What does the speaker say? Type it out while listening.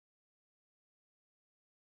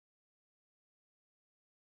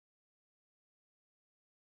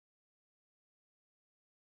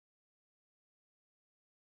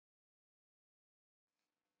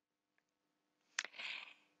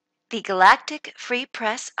The Galactic Free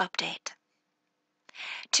Press Update.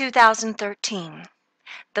 2013.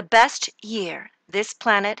 The best year this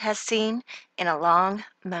planet has seen in a long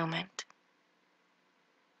moment.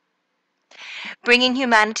 Bringing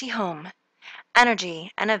humanity home.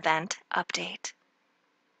 Energy and event update.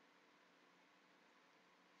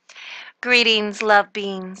 Greetings, love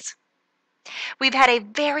beings. We've had a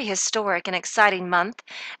very historic and exciting month,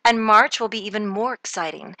 and March will be even more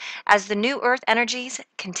exciting as the new Earth energies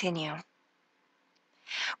continue.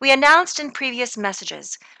 We announced in previous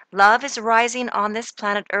messages, love is rising on this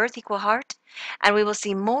planet Earth, equal heart, and we will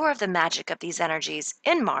see more of the magic of these energies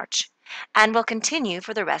in March and will continue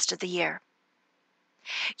for the rest of the year.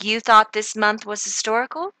 You thought this month was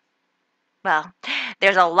historical? Well,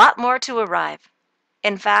 there's a lot more to arrive.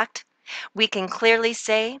 In fact, we can clearly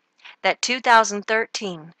say that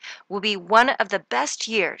 2013 will be one of the best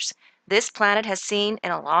years this planet has seen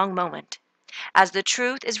in a long moment, as the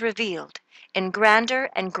truth is revealed in grander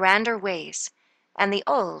and grander ways, and the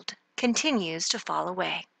old continues to fall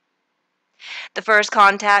away. The first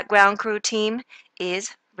contact ground crew team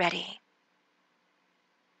is ready.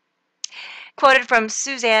 Quoted from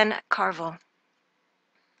Suzanne Carville.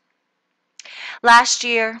 Last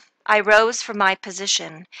year, I rose from my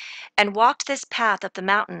position and walked this path up the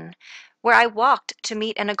mountain where I walked to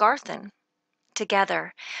meet an Agarthan.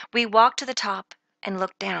 Together, we walked to the top and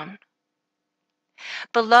looked down.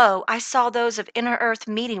 Below, I saw those of inner earth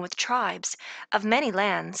meeting with tribes of many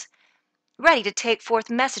lands, ready to take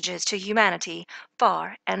forth messages to humanity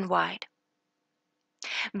far and wide.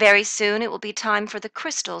 Very soon it will be time for the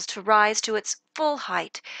crystals to rise to its full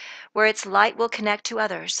height, where its light will connect to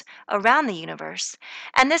others around the universe,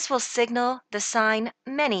 and this will signal the sign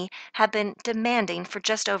many have been demanding for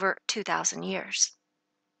just over 2,000 years.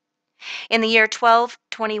 In the year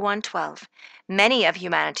 12-21-12, many of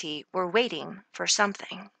humanity were waiting for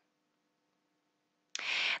something.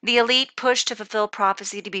 The elite pushed to fulfill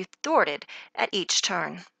prophecy to be thwarted at each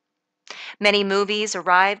turn. Many movies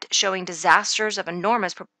arrived showing disasters of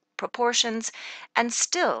enormous proportions, and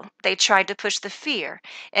still they tried to push the fear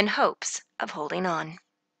in hopes of holding on.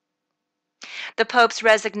 The Pope's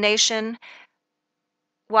resignation.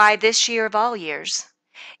 Why this year of all years?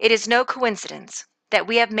 It is no coincidence that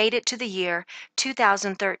we have made it to the year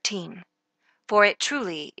 2013, for it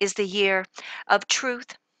truly is the year of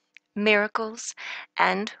truth, miracles,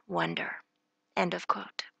 and wonder. End of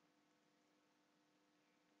quote.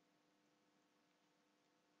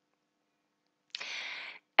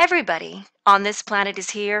 Everybody on this planet is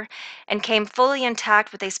here and came fully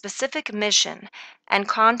intact with a specific mission and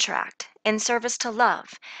contract in service to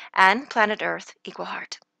love and planet Earth, equal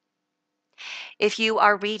heart. If you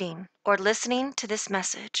are reading or listening to this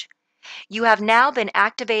message, you have now been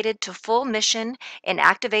activated to full mission in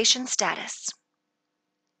activation status.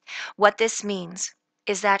 What this means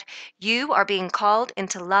is that you are being called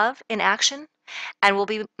into love in action and will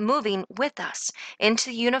be moving with us into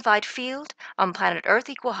the unified field on planet Earth,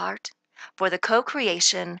 equal heart, for the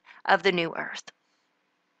co-creation of the new Earth.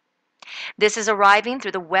 This is arriving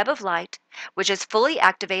through the web of light, which is fully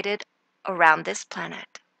activated around this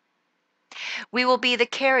planet. We will be the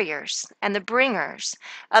carriers and the bringers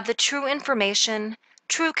of the true information,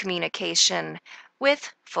 true communication,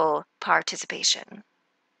 with full participation.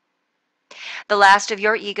 The last of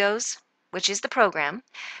your egos, which is the program,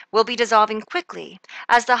 will be dissolving quickly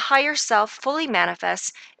as the higher self fully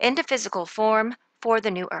manifests into physical form for the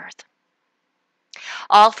new Earth.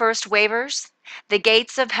 All first waivers, the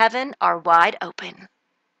gates of heaven are wide open.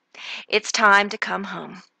 It's time to come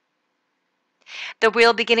home. The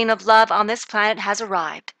real beginning of love on this planet has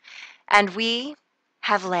arrived, and we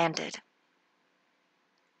have landed.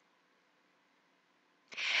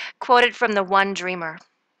 Quoted from the One Dreamer.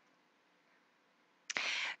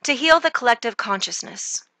 To heal the collective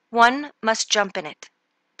consciousness, one must jump in it,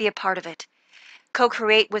 be a part of it,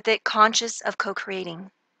 co-create with it, conscious of co-creating.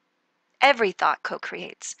 Every thought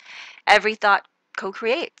co-creates. Every thought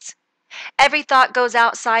co-creates. Every thought goes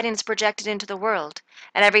outside and is projected into the world,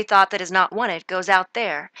 and every thought that is not wanted goes out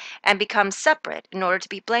there and becomes separate in order to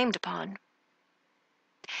be blamed upon.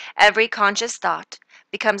 Every conscious thought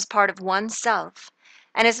becomes part of oneself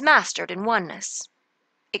and is mastered in oneness.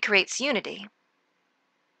 It creates unity.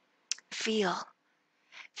 Feel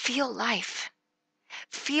life.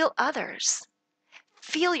 Feel others.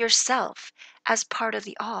 Feel yourself as part of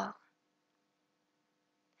the all.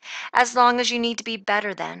 As long as you need to be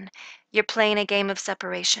better than, you're playing a game of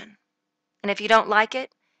separation. And if you don't like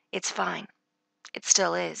it, it's fine. It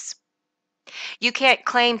still is. You can't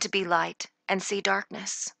claim to be light and see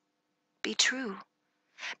darkness. Be true.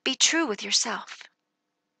 Be true with yourself.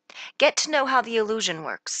 Get to know how the illusion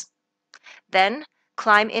works. Then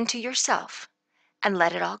climb into yourself and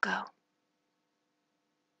let it all go.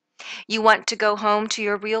 You want to go home to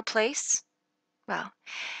your real place? Well,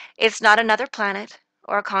 it's not another planet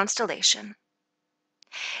or a constellation.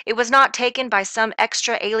 It was not taken by some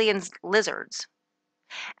extra alien lizards,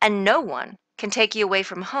 and no one can take you away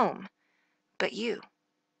from home but you.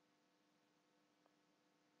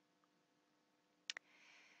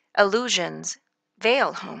 Illusions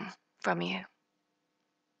veil home from you.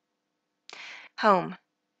 Home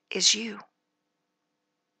is you.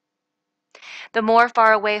 The more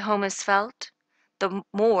far away home is felt, the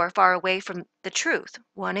more far away from the truth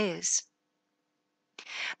one is.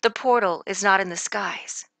 The portal is not in the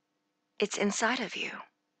skies, it's inside of you.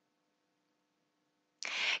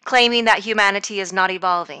 Claiming that humanity is not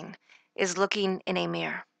evolving is looking in a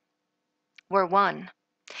mirror. We're one.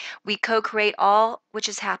 We co-create all which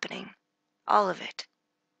is happening, all of it.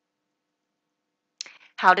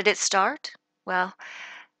 How did it start? Well,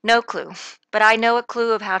 no clue, but I know a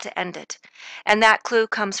clue of how to end it, and that clue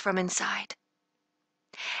comes from inside.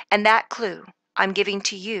 And that clue I'm giving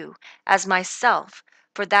to you as myself,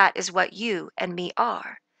 for that is what you and me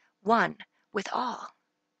are, one with all.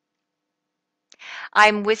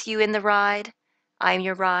 I'm with you in the ride, I'm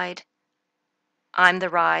your ride, I'm the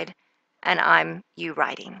ride, and I'm you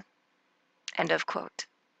riding. End of quote.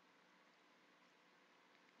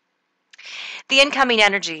 The incoming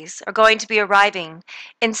energies are going to be arriving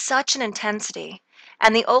in such an intensity,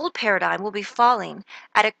 and the old paradigm will be falling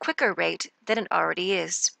at a quicker rate than it already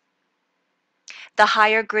is. The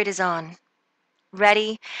higher grid is on,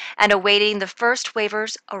 ready and awaiting the first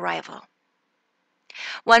waver's arrival.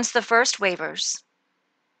 Once the first wavers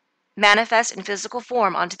manifest in physical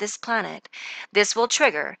form onto this planet, this will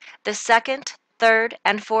trigger the second, third,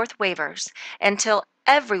 and fourth wavers until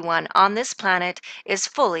everyone on this planet is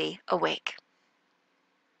fully awake.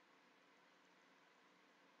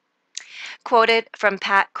 Quoted from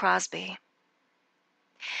Pat Crosby.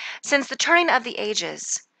 Since the turning of the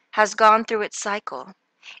ages has gone through its cycle,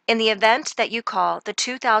 in the event that you call the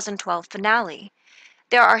 2012 finale,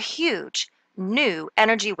 there are huge, new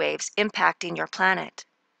energy waves impacting your planet.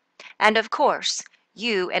 And of course,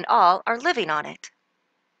 you and all are living on it.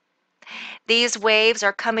 These waves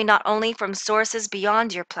are coming not only from sources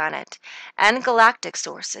beyond your planet and galactic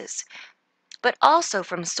sources, but also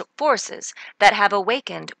from forces that have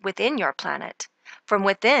awakened within your planet, from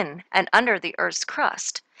within and under the Earth's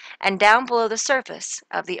crust, and down below the surface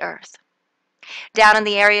of the Earth, down in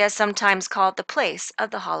the area sometimes called the place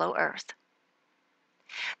of the hollow Earth.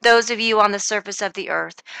 Those of you on the surface of the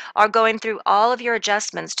Earth are going through all of your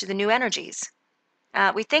adjustments to the new energies.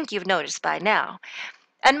 We think you've noticed by now.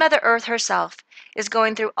 And Mother Earth herself is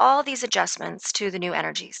going through all these adjustments to the new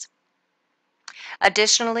energies.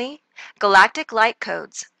 Additionally, galactic light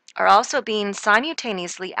codes are also being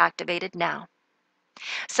simultaneously activated now.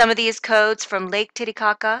 Some of these codes from Lake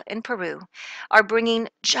Titicaca in Peru are bringing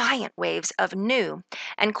giant waves of new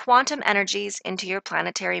and quantum energies into your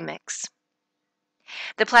planetary mix.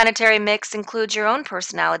 The planetary mix includes your own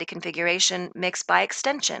personality configuration mix by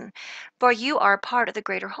extension, for you are part of the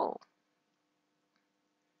greater whole.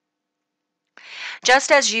 Just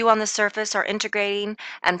as you on the surface are integrating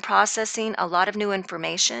and processing a lot of new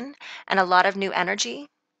information and a lot of new energy,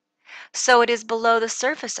 so it is below the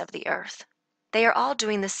surface of the earth. They are all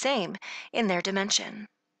doing the same in their dimension.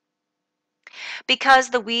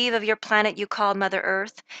 Because the weave of your planet you call Mother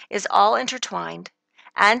Earth is all intertwined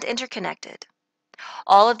and interconnected,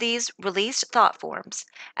 all of these released thought forms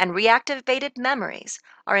and reactivated memories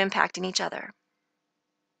are impacting each other.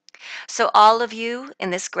 So all of you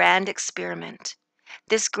in this grand experiment,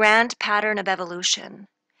 this grand pattern of evolution,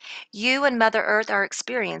 you and Mother Earth are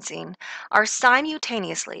experiencing are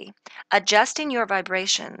simultaneously adjusting your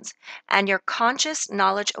vibrations and your conscious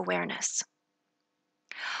knowledge awareness.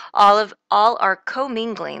 All are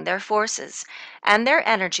commingling their forces and their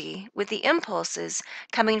energy with the impulses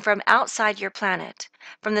coming from outside your planet,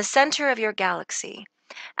 from the center of your galaxy,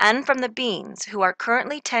 and from the beings who are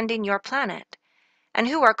currently tending your planet, and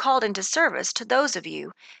who are called into service to those of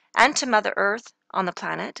you and to Mother Earth on the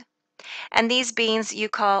planet. And these beings you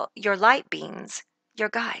call your light beings, your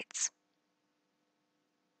guides.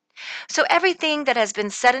 So everything that has been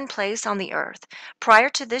set in place on the earth prior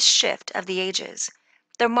to this shift of the ages,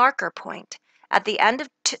 the marker point at the end of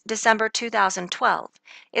December 2012,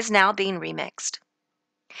 is now being remixed.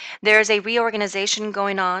 There is a reorganization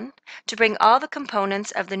going on to bring all the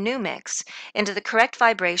components of the new mix into the correct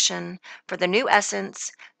vibration for the new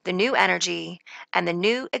essence, the new energy, and the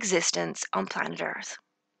new existence on planet Earth.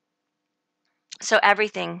 So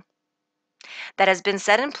everything that has been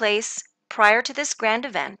set in place prior to this grand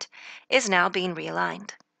event is now being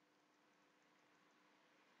realigned.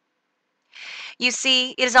 You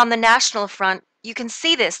see, it is on the national front. You can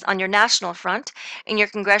see this on your national front in your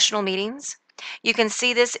congressional meetings. You can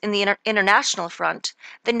see this in the international front,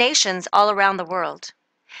 the nations all around the world,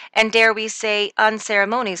 and dare we say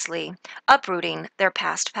unceremoniously uprooting their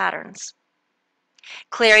past patterns.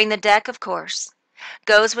 Clearing the deck, of course,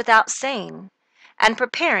 goes without saying, and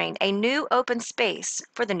preparing a new open space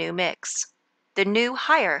for the new mix, the new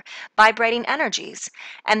higher vibrating energies,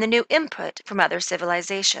 and the new input from other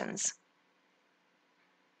civilizations.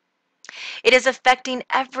 It is affecting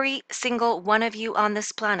every single one of you on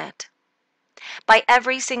this planet. By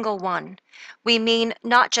every single one, we mean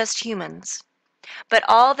not just humans, but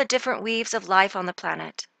all the different weaves of life on the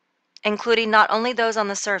planet, including not only those on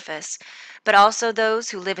the surface, but also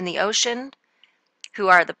those who live in the ocean, who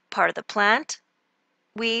are the part of the plant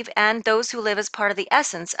weave, and those who live as part of the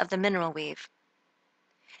essence of the mineral weave.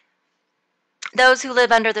 Those who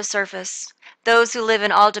live under the surface, those who live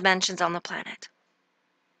in all dimensions on the planet.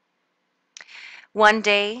 One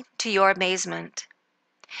day, to your amazement,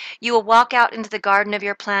 you will walk out into the garden of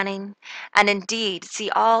your planning and indeed see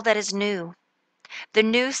all that is new, the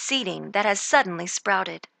new seeding that has suddenly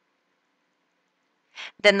sprouted.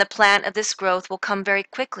 Then the plant of this growth will come very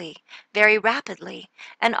quickly, very rapidly,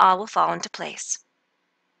 and all will fall into place.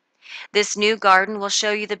 This new garden will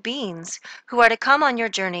show you the beings who are to come on your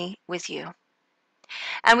journey with you.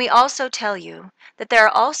 And we also tell you that there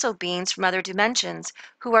are also beings from other dimensions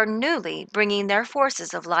who are newly bringing their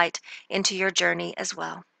forces of light into your journey as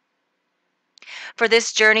well. For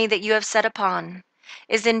this journey that you have set upon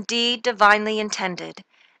is indeed divinely intended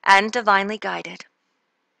and divinely guided.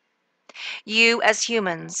 You, as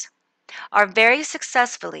humans, are very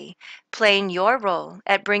successfully playing your role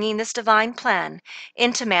at bringing this divine plan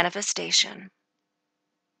into manifestation.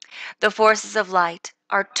 The forces of light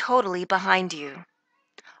are totally behind you,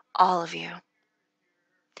 all of you.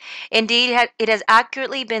 Indeed, it has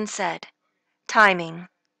accurately been said, timing.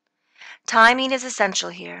 Timing is essential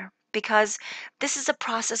here because this is a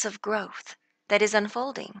process of growth that is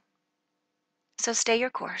unfolding. So stay your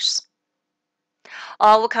course.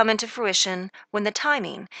 All will come into fruition when the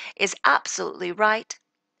timing is absolutely right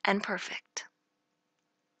and perfect.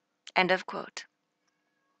 End of quote.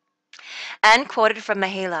 And quoted from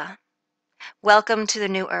Mahela, Welcome to the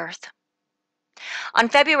New Earth. On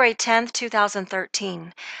February 10th,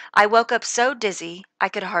 2013, I woke up so dizzy I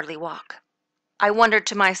could hardly walk. I wondered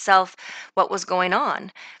to myself what was going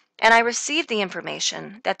on, and I received the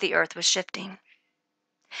information that the earth was shifting.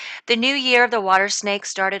 The new year of the water snake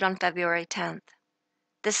started on February 10th.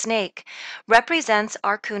 The snake represents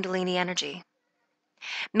our Kundalini energy.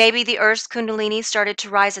 Maybe the Earth's Kundalini started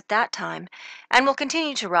to rise at that time and will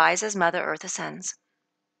continue to rise as Mother Earth ascends.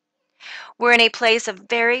 We're in a place of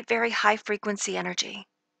very, very high frequency energy.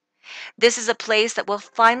 This is a place that will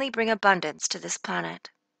finally bring abundance to this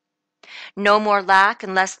planet. No more lack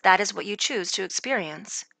unless that is what you choose to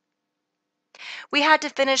experience. We had to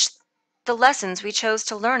finish the lessons we chose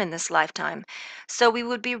to learn in this lifetime so we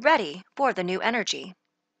would be ready for the new energy.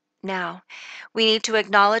 Now, we need to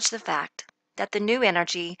acknowledge the fact that the new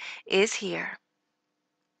energy is here.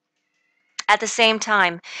 At the same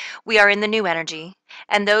time, we are in the new energy,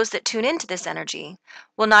 and those that tune into this energy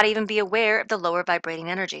will not even be aware of the lower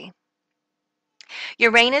vibrating energy.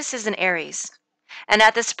 Uranus is in Aries, and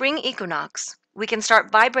at the spring equinox, we can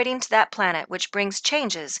start vibrating to that planet which brings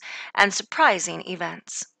changes and surprising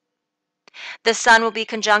events. The Sun will be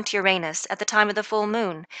conjunct Uranus at the time of the full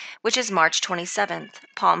moon, which is March 27th.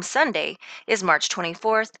 Palm Sunday is March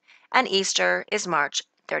 24th, and Easter is March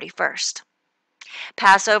 31st.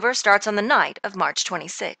 Passover starts on the night of March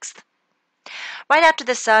 26th. Right after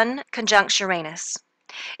the Sun conjuncts Uranus,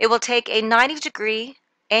 it will take a 90-degree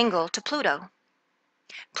angle to Pluto.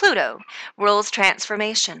 Pluto rules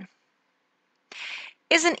transformation.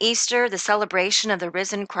 Isn't Easter the celebration of the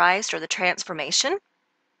risen Christ or the transformation?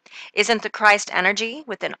 Isn't the Christ energy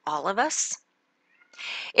within all of us?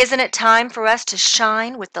 Isn't it time for us to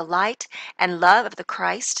shine with the light and love of the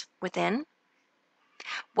Christ within?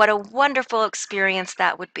 What a wonderful experience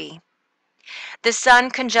that would be. The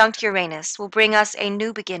Sun conjunct Uranus will bring us a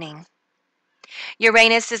new beginning.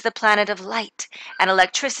 Uranus is the planet of light and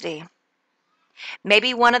electricity.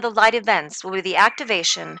 Maybe one of the light events will be the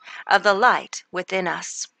activation of the light within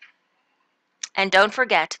us. And don't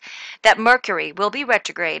forget that Mercury will be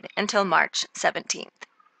retrograde until March 17th.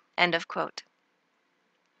 End of quote.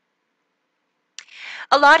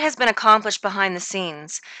 A lot has been accomplished behind the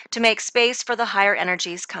scenes to make space for the higher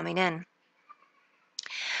energies coming in.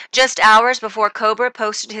 Just hours before Cobra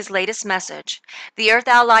posted his latest message, the Earth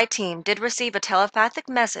Ally team did receive a telepathic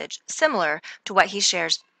message similar to what he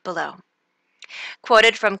shares below.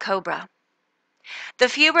 Quoted from Cobra: "The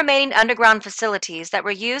few remaining underground facilities that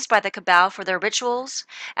were used by the Cabal for their rituals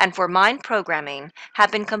and for mind programming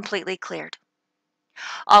have been completely cleared.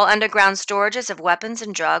 All underground storages of weapons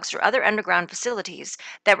and drugs or other underground facilities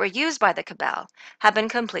that were used by the Cabal have been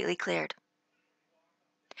completely cleared.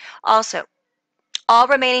 Also, all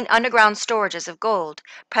remaining underground storages of gold,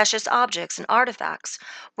 precious objects, and artifacts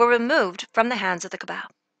were removed from the hands of the Cabal.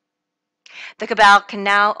 The Cabal can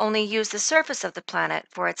now only use the surface of the planet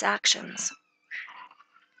for its actions.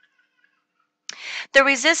 The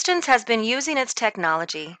Resistance has been using its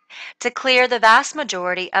technology to clear the vast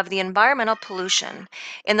majority of the environmental pollution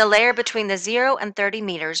in the layer between the 0 and 30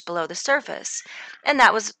 meters below the surface, and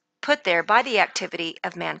that was put there by the activity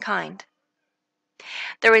of mankind.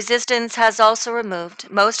 The Resistance has also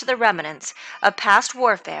removed most of the remnants of past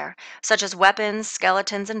warfare, such as weapons,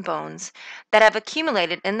 skeletons, and bones, that have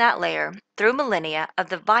accumulated in that layer through millennia of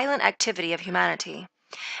the violent activity of humanity,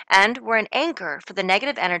 and were an anchor for the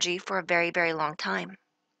negative energy for a very, very long time.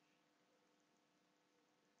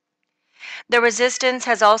 The Resistance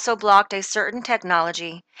has also blocked a certain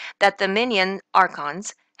technology that the minion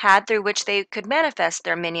archons had through which they could manifest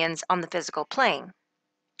their minions on the physical plane.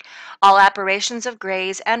 All apparitions of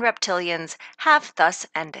Greys and reptilians have thus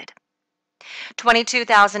ended.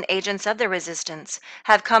 22,000 agents of the Resistance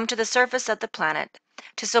have come to the surface of the planet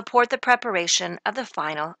to support the preparation of the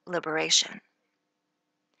final liberation.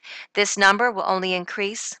 This number will only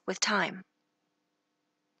increase with time.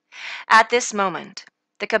 At this moment,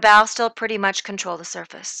 the Cabal still pretty much control the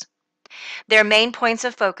surface. Their main points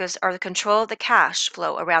of focus are the control of the cash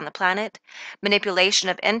flow around the planet, manipulation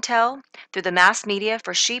of intel through the mass media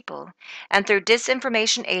for sheeple, and through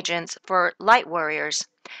disinformation agents for light warriors,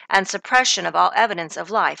 and suppression of all evidence of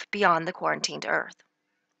life beyond the quarantined Earth.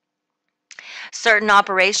 Certain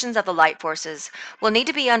operations of the light forces will need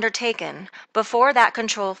to be undertaken before that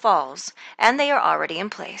control falls, and they are already in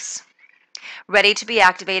place, ready to be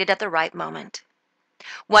activated at the right moment.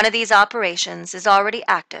 One of these operations is already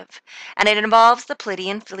active, and it involves the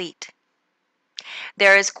Pleiadian fleet.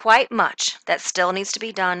 There is quite much that still needs to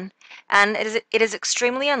be done, and it is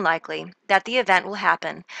extremely unlikely that the event will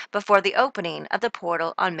happen before the opening of the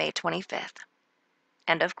portal on May 25th.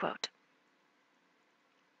 End of quote.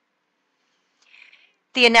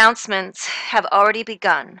 The announcements have already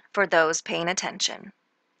begun for those paying attention.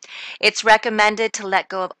 It's recommended to let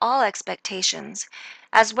go of all expectations,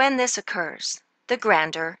 as when this occurs, the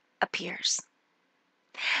grandeur appears.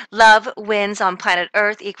 Love wins on planet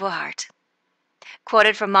Earth equal heart.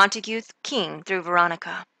 Quoted from Montague King through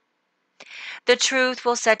Veronica. The truth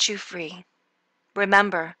will set you free.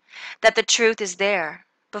 Remember that the truth is there,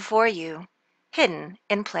 before you, hidden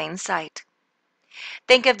in plain sight.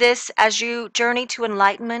 Think of this as you journey to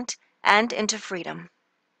enlightenment and into freedom.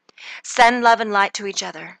 Send love and light to each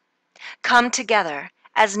other. Come together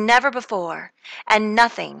as never before, and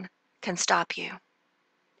nothing can stop you.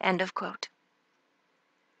 End of quote.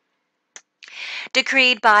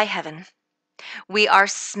 Decreed by heaven. We are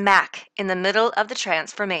smack in the middle of the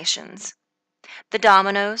transformations. The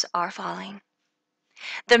dominoes are falling.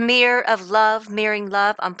 The mirror of love mirroring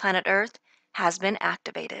love on planet Earth has been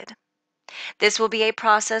activated. This will be a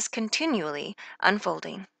process continually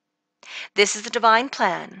unfolding. This is the divine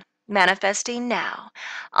plan manifesting now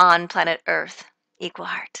on planet Earth equal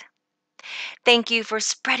heart. Thank you for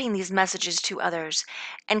spreading these messages to others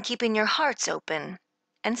and keeping your hearts open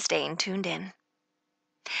and staying tuned in.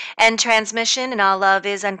 And transmission in all love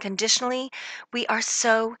is unconditionally. We are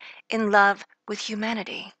so in love with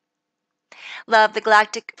humanity. Love the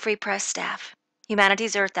Galactic Free Press staff,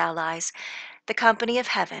 Humanity's Earth Allies, the Company of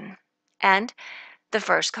Heaven, and the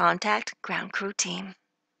First Contact Ground Crew team.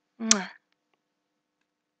 Mwah.